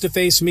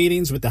face-to-face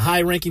meetings with the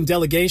high-ranking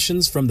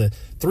delegations from the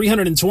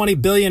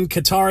 $320 billion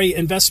Qatari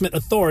Investment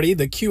Authority,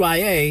 the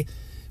QIA,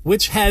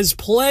 which has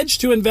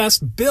pledged to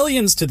invest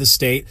billions to the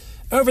state.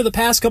 Over the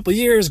past couple of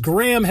years,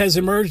 Graham has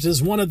emerged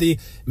as one of the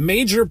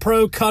major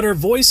pro-Qatar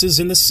voices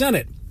in the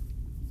Senate.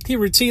 He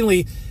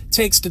routinely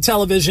takes to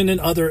television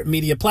and other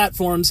media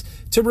platforms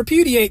to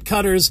repudiate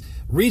Qatar's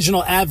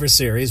regional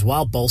adversaries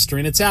while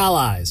bolstering its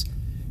allies.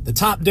 The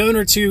top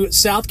donor to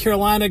South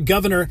Carolina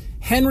Governor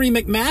Henry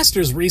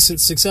McMaster's recent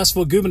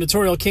successful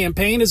gubernatorial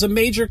campaign is a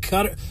major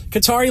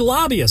Qatari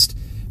lobbyist.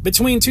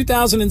 Between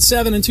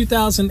 2007 and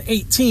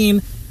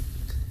 2018,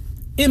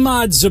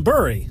 Imad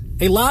Zaburi,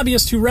 a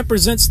lobbyist who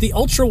represents the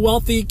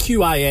ultra-wealthy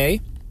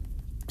QIA,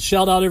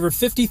 shelled out over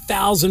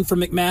 $50,000 for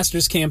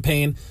McMaster's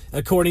campaign,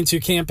 according to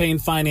campaign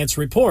finance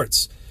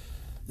reports.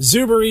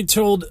 Zuberi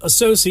told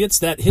associates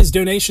that his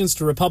donations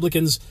to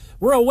Republicans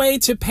were a way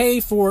to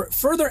pay for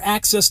further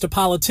access to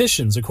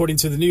politicians, according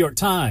to the New York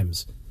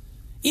Times.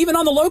 Even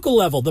on the local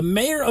level, the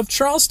mayor of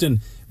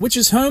Charleston, which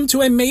is home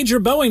to a major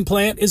Boeing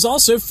plant, is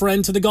also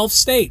friend to the Gulf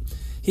state.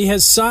 He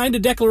has signed a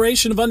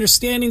declaration of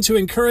understanding to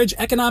encourage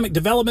economic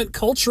development,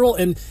 cultural,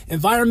 and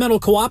environmental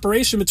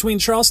cooperation between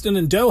Charleston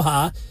and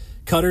Doha,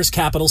 Qatar's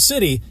capital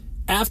city,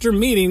 after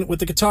meeting with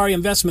the Qatari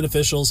investment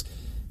officials,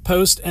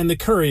 Post and the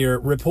Courier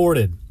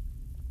reported.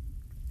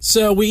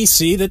 So we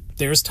see that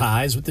there's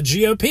ties with the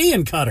GOP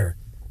in Qatar.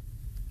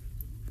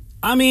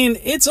 I mean,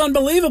 it's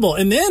unbelievable.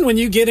 And then when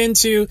you get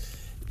into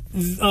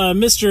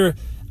Mr.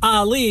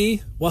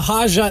 Ali,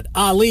 Wahajat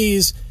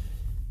Ali's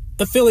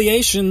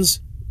affiliations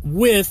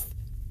with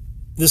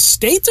the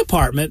State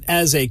Department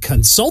as a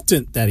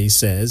consultant, that he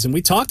says, and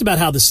we talked about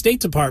how the State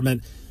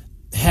Department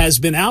has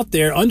been out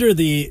there under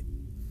the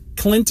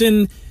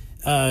Clintons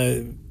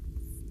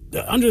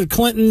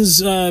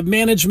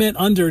management,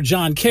 under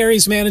John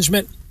Kerry's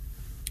management,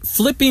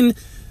 flipping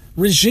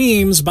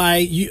regimes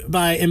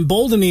by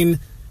emboldening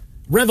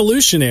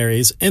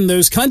revolutionaries in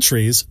those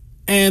countries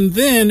and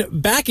then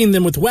backing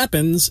them with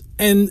weapons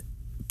and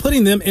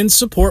putting them in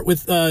support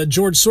with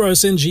George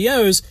Soros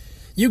NGOs.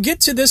 You get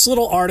to this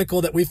little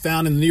article that we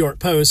found in the New York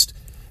Post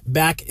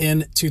back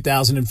in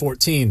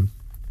 2014.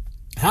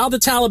 How the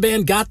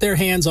Taliban got their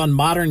hands on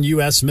modern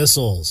U.S.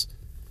 missiles.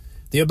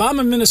 The Obama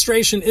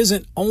administration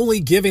isn't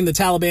only giving the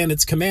Taliban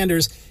its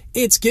commanders,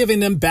 it's giving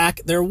them back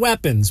their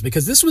weapons,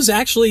 because this was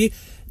actually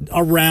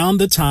around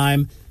the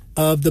time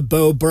of the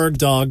Bo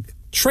Bergdahl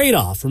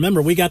trade-off.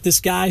 Remember, we got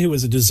this guy who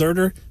was a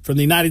deserter from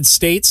the United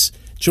States,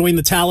 joined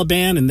the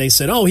Taliban, and they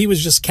said, oh, he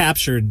was just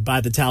captured by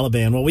the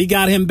Taliban. Well, we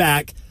got him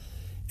back,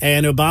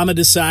 and Obama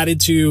decided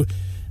to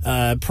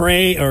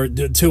pray, or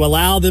to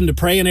allow them to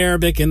pray in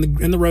Arabic in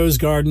the Rose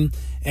Garden,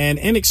 and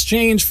in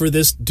exchange for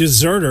this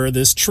deserter,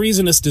 this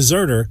treasonous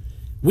deserter,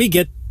 we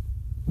give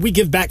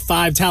back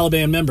 5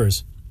 Taliban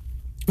members.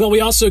 Well,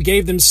 we also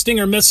gave them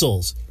Stinger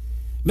missiles.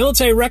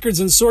 Military records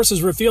and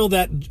sources reveal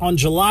that on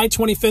July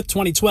 25,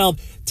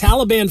 2012,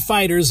 Taliban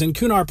fighters in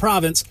Kunar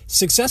province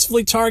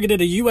successfully targeted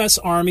a U.S.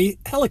 Army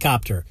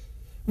helicopter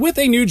with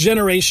a new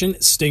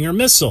generation Stinger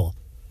missile.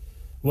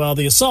 Well,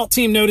 the assault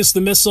team noticed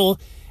the missile,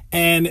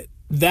 and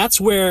that's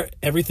where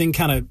everything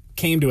kind of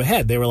came to a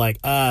head. They were like,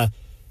 I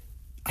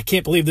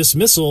can't believe this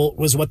missile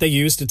was what they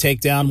used to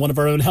take down one of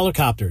our own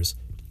helicopters.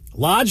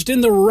 Lodged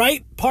in the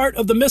right part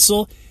of the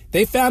missile,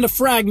 they found a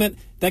fragment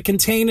that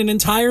contained an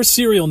entire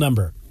serial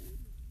number.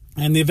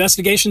 And the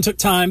investigation took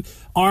time.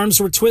 Arms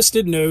were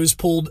twisted, nose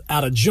pulled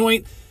out of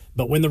joint.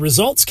 But when the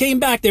results came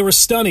back, they were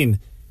stunning.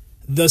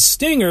 The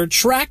Stinger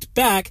tracked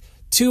back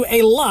to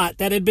a lot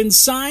that had been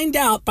signed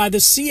out by the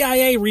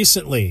CIA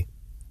recently,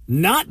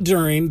 not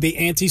during the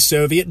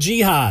anti-Soviet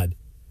jihad.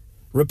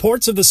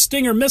 Reports of the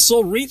Stinger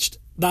missile reached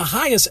the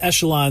highest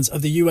echelons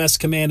of the U.S.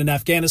 command in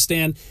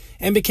Afghanistan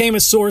and became a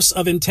source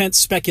of intense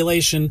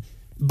speculation,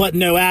 but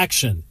no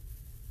action.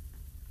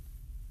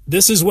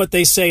 This is what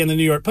they say in the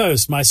New York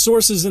Post. My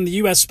sources in the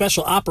U.S.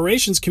 Special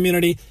Operations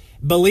community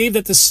believe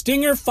that the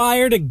Stinger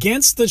fired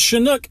against the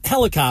Chinook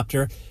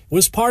helicopter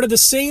was part of the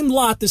same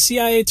lot the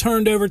CIA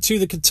turned over to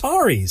the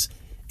Qataris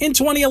in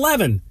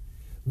 2011.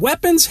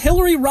 Weapons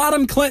Hillary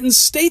Rodham Clinton's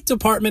State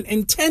Department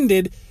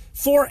intended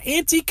for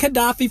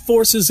anti-Gaddafi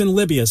forces in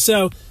Libya.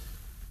 So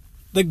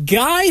the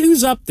guy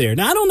who's up there,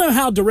 now I don't know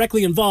how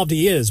directly involved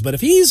he is, but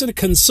if he's a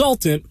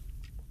consultant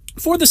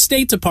for the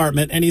State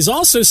Department, and he's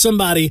also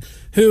somebody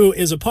who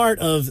is a part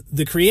of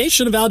the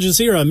creation of Al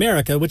Jazeera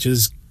America, which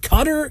is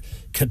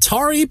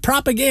Qatari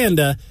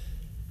propaganda,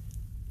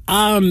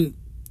 and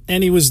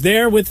he was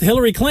there with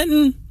Hillary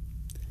Clinton,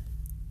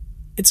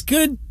 it's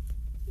good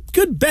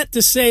bet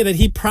to say that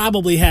he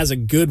probably has a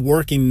good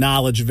working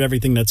knowledge of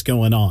everything that's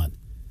going on.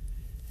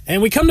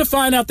 And we come to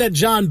find out that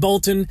John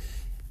Bolton,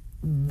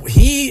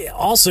 he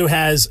also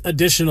has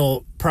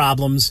additional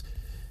problems.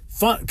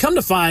 Come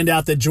to find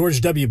out that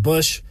George W.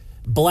 Bush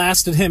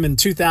blasted him in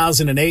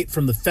 2008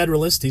 from the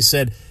Federalist. He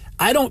said,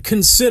 I don't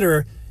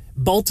consider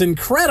Bolton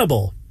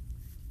credible.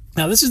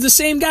 Now, this is the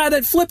same guy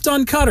that flipped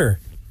on Qatar.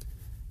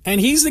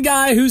 And he's the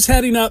guy who's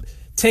heading up,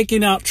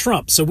 taking out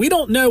Trump. So we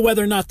don't know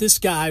whether or not this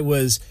guy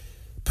was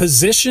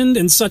positioned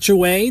in such a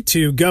way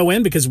to go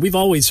in, because we've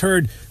always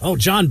heard, oh,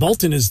 John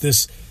Bolton is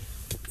this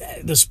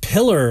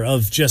pillar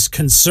of just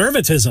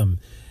conservatism.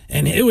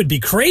 And it would be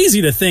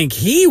crazy to think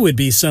he would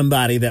be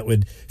somebody that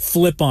would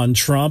flip on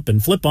Trump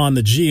and flip on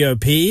the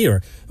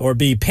GOP or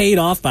be paid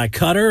off by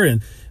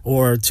Qatar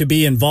or to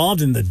be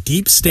involved in the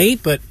deep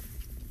state. But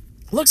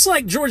looks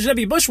like George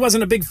W. Bush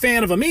wasn't a big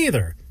fan of him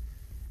either.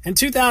 In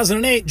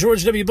 2008,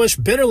 George W. Bush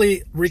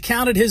bitterly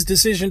recounted his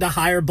decision to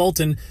hire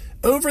Bolton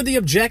over the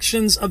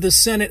objections of the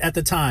Senate at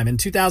the time. In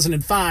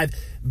 2005,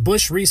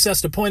 Bush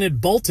recessed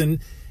appointed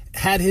Bolton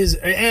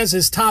as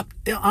his top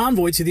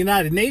envoy to the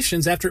United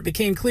Nations after it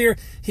became clear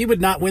he would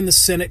not win the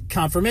Senate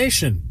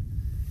confirmation.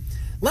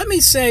 Let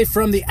me say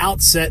from the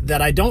outset that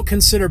I don't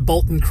consider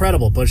Bolton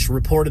credible, Bush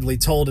reportedly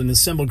told an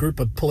assembled group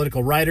of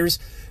political writers.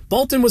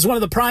 Bolton was one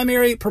of the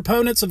primary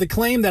proponents of the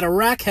claim that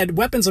Iraq had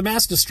weapons of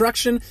mass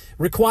destruction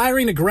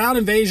requiring a ground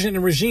invasion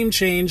and regime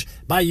change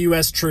by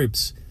U.S.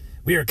 troops.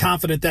 We are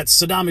confident that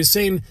Saddam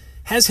Hussein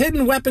has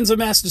hidden weapons of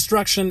mass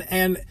destruction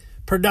and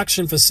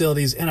production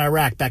facilities in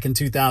Iraq back in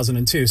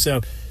 2002.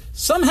 So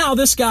somehow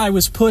this guy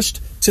was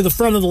pushed to the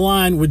front of the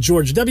line with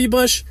George W.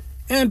 Bush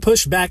and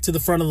pushed back to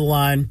the front of the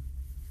line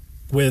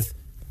with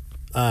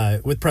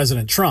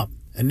President Trump.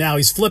 And now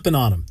he's flipping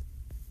on him.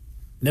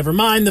 Never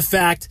mind the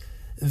fact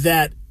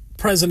that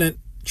President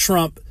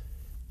Trump,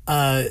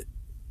 Bolton,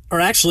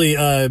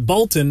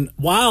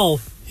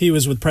 while he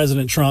was with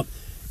President Trump,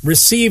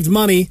 received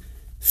money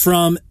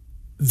from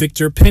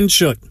Viktor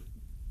Pinchuk.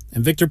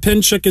 And Viktor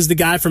Pinchuk is the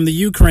guy from the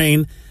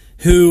Ukraine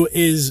who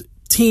is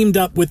teamed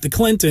up with the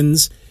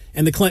Clintons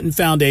and the Clinton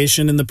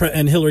Foundation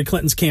and Hillary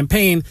Clinton's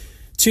campaign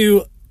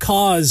to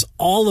cause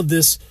all of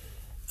this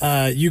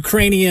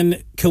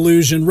Ukrainian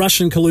collusion,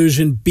 Russian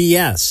collusion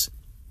BS.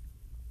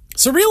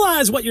 So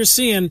realize what you're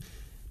seeing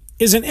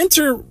is an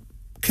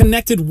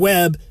interconnected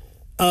web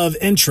of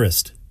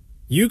interest.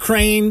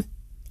 Ukraine,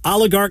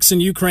 oligarchs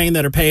in Ukraine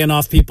that are paying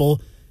off people.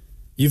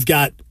 You've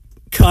got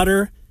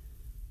Qatar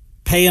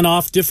paying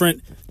off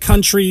different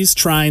countries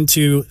trying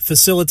to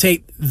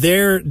facilitate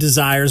their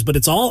desires, but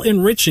it's all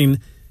enriching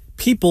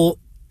people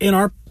in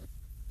our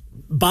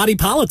body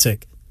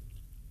politic.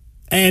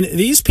 And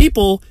these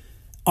people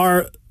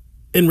are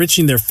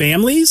enriching their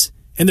families,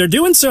 and they're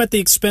doing so at the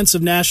expense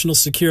of national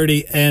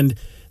security and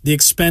the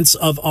expense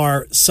of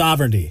our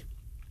sovereignty.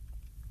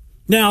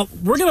 Now,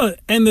 we're going to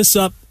end this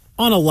up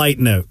on a light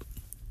note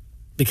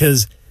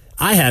because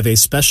I have a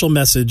special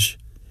message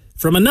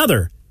from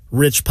another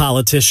rich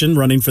politician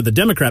running for the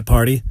Democrat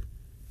Party,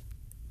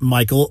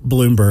 Michael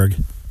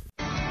Bloomberg.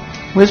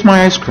 Where's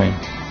my ice cream?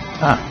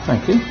 Ah,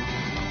 thank you.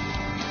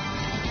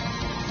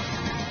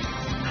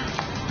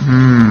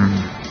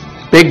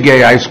 Big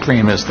gay ice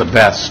cream is the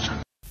best.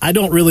 I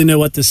don't really know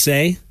what to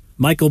say.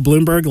 Michael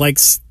Bloomberg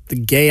likes the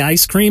gay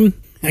ice cream.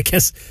 I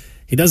guess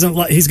he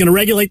doesn't. He's going to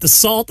regulate the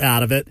salt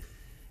out of it.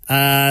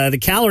 The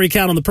calorie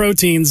count on the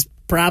proteins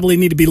probably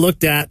need to be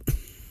looked at.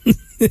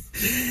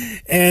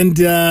 And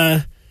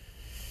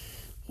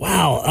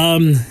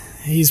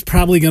he's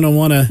probably going to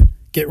want to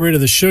get rid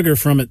of the sugar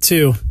from it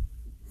too.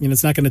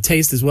 It's not going to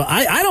taste as well.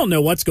 I don't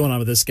know what's going on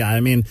with this guy.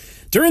 I mean,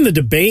 during the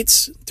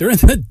debates, during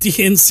the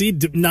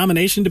DNC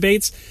nomination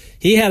debates,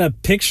 he had a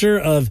picture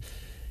of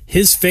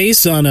his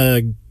face on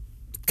a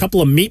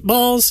couple of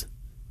meatballs,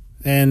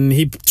 and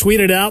he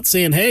tweeted out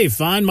saying, "Hey,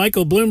 find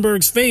Michael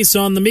Bloomberg's face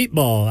on the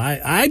meatball."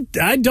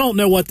 I don't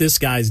know what this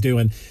guy's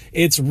doing.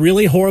 It's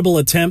really horrible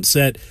attempts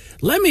at,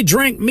 let me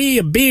drink me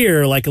a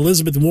beer, like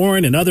Elizabeth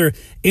Warren and other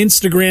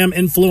Instagram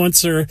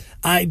influencer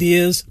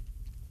ideas.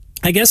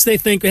 I guess they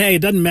think, hey, it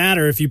doesn't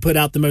matter if you put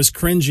out the most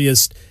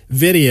cringiest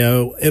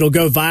video. It'll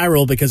go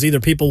viral because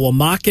either people will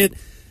mock it.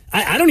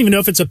 I don't even know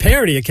if it's a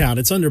parody account.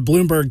 It's under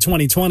Bloomberg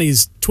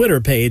 2020's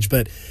Twitter page.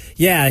 But,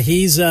 yeah,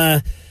 he's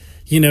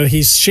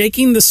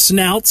shaking the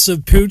snouts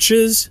of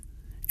pooches,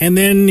 and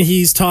then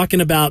he's talking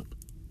about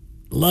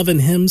loving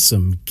him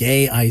some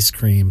gay ice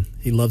cream.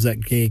 He loves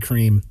that gay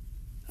cream.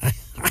 I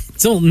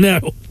don't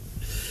know.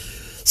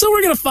 So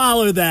we're going to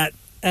follow that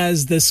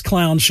as this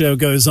clown show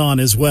goes on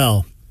as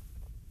well.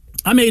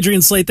 I'm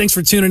Adrian Slade. Thanks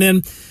for tuning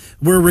in.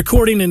 We're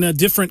recording in a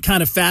different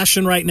kind of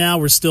fashion right now.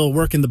 We're still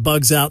working the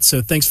bugs out,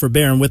 so thanks for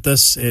bearing with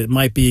us. It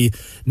might be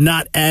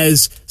not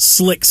as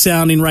slick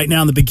sounding right now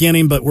in the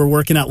beginning, but we're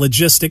working out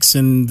logistics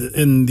in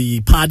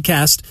the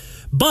podcast.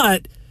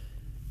 But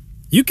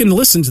you can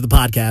listen to the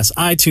podcast,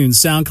 iTunes,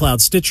 SoundCloud,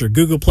 Stitcher,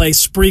 Google Play,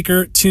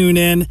 Spreaker,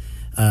 TuneIn,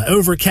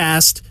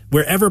 Overcast,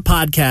 wherever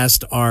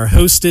podcasts are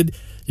hosted.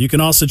 You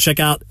can also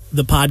check out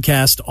the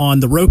podcast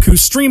on the Roku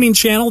streaming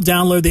channel.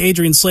 Download the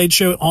Adrian Slade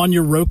Show on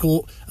your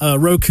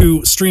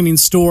Roku streaming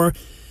store.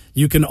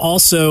 You can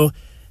also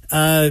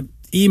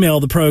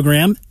email the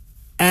program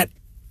at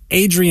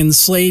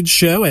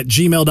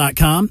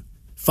adriansladeshow@gmail.com.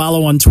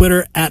 Follow on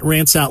Twitter at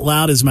Rants Out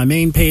Loud is my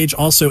main page.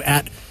 Also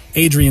at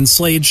Adrian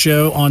Slade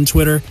Show on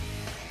Twitter.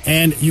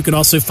 And you can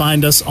also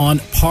find us on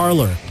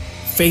Parler,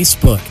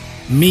 Facebook,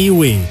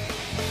 MeWe.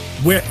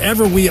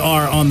 Wherever we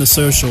are on the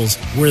socials,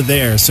 we're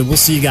there. So we'll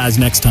see you guys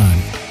next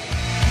time.